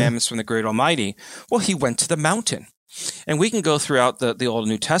Ten Commandments from the great Almighty. Well, he went to the mountain. And we can go throughout the Old and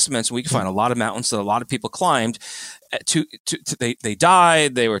New Testaments, and we can find a lot of mountains that a lot of people climbed. They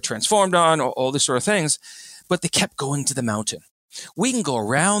died, they were transformed on, all these sort of things, but they kept going to the mountain. We can go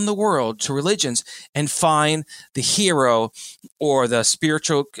around the world to religions and find the hero or the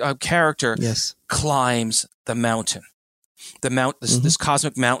spiritual character climbs the mountain. This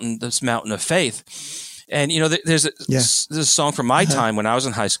cosmic mountain, this mountain of faith. And, there's a song from my time when I was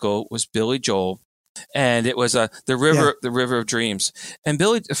in high school was Billy Joel. And it was the river of dreams. And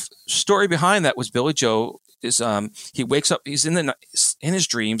the story behind that was Billy Joel is he wakes up, he's in his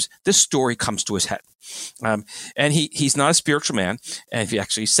dreams. This story comes to his head, and he's not a spiritual man. And he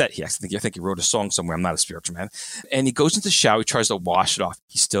actually said I think he wrote a song somewhere. I'm not a spiritual man. And he goes into the shower. He tries to wash it off.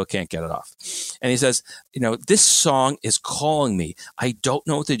 He still can't get it off. And he says, this song is calling me. I don't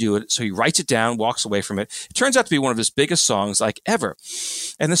know what to do with it. So he writes it down, walks away from it. It turns out to be one of his biggest songs like ever.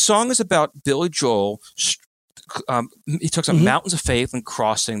 And the song is about Billy Joel. He talks about mountains of faith and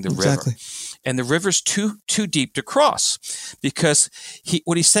crossing the river. And the river's too deep to cross because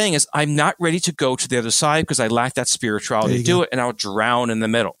what he's saying is, I'm not ready to go to the other side because I lack that spirituality to do it, and I'll drown in the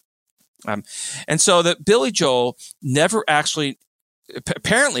middle. And so that Billy Joel never actually,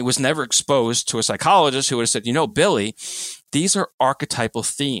 apparently was never exposed to a psychologist who would have said, Billy, these are archetypal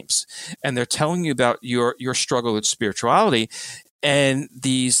themes, and they're telling you about your struggle with spirituality and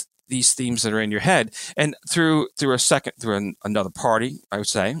these themes that are in your head. And through another party, I would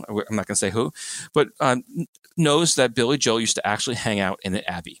say, I'm not going to say who, but knows that Billy Joel used to actually hang out in an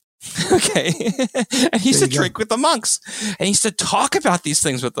abbey. Okay. And he used to drink with the monks, and he used to talk about these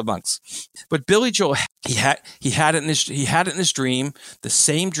things with the monks. But Billy Joel, he had it in his dream, the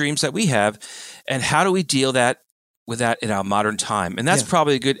same dreams that we have. And how do we deal with that in our modern time? And that's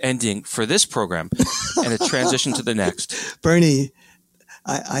probably a good ending for this program and a transition to the next. Bernie,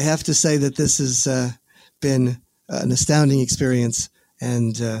 I have to say that this has been an astounding experience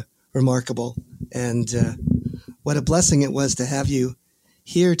and remarkable. And what a blessing it was to have you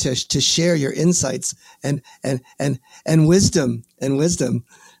here to share your insights and wisdom.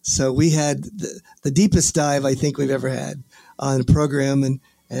 So we had the deepest dive I think we've ever had on a program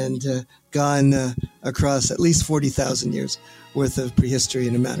and gone across at least 40,000 years worth of prehistory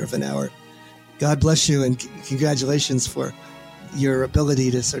in a matter of an hour. God bless you, and congratulations for your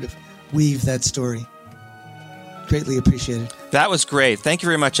ability to sort of weave that story. Greatly appreciated. That was great. Thank you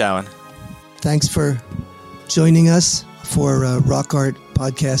very much, Alan. Thanks for joining us for Rock Art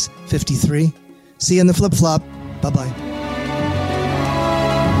Podcast 53. See you in the flip-flop. Bye-bye.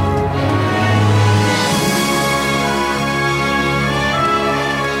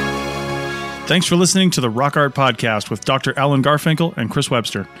 Thanks for listening to the Rock Art Podcast with Dr. Alan Garfinkel and Chris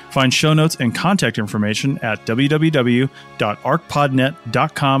Webster. Find show notes and contact information at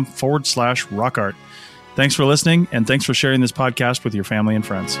www.arcpodnet.com/rockart. Thanks for listening, and thanks for sharing this podcast with your family and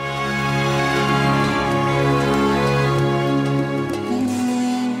friends.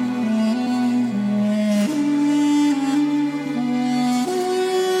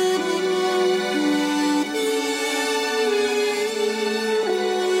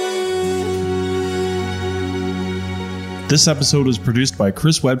 This episode was produced by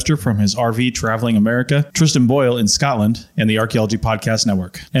Chris Webster from his RV Traveling America, Tristan Boyle in Scotland, and the Archaeology Podcast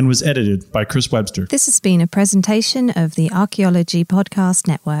Network, and was edited by Chris Webster. This has been a presentation of the Archaeology Podcast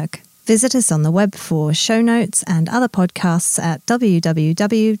Network. Visit us on the web for show notes and other podcasts at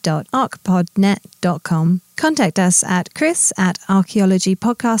www.arcpodnet.com. Contact us at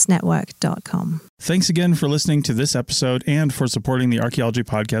chris@archaeologypodcastnetwork.com. Thanks again for listening to this episode and for supporting the Archaeology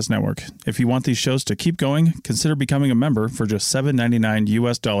Podcast Network. If you want these shows to keep going, consider becoming a member for just $7.99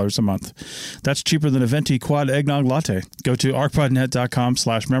 US a month. That's cheaper than a venti quad eggnog latte. Go to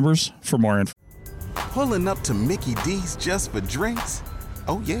arcpodnet.com/members for more info. Pulling up to Mickey D's just for drinks?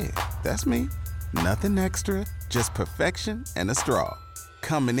 Oh yeah, that's me. Nothing extra, just perfection and a straw.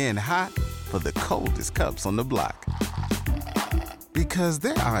 coming in hot for the coldest cups on the block. Because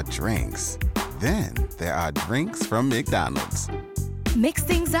there are drinks. Then there are drinks from McDonald's. Mix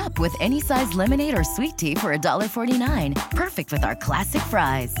things up with any size lemonade or sweet tea for $1.49. Perfect with our classic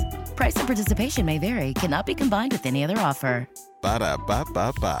fries. Price and participation may vary. Cannot be combined with any other offer.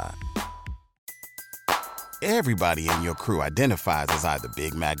 Ba-da-ba-ba-ba. Everybody in your crew identifies as either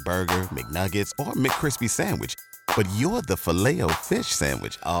Big Mac Burger, McNuggets, or McCrispy Sandwich. But you're the Filet-O-Fish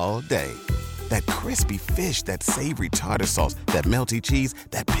Sandwich all day. That crispy fish, that savory tartar sauce, that melty cheese,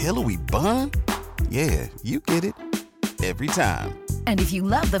 that pillowy bun. Yeah, you get it. Every time. And if you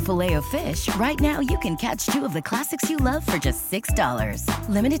love the Filet-O-Fish, right now you can catch two of the classics you love for just $6.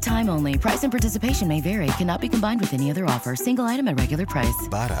 Limited time only. Price and participation may vary. Cannot be combined with any other offer. Single item at regular price.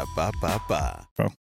 Ba-da-ba-ba-ba.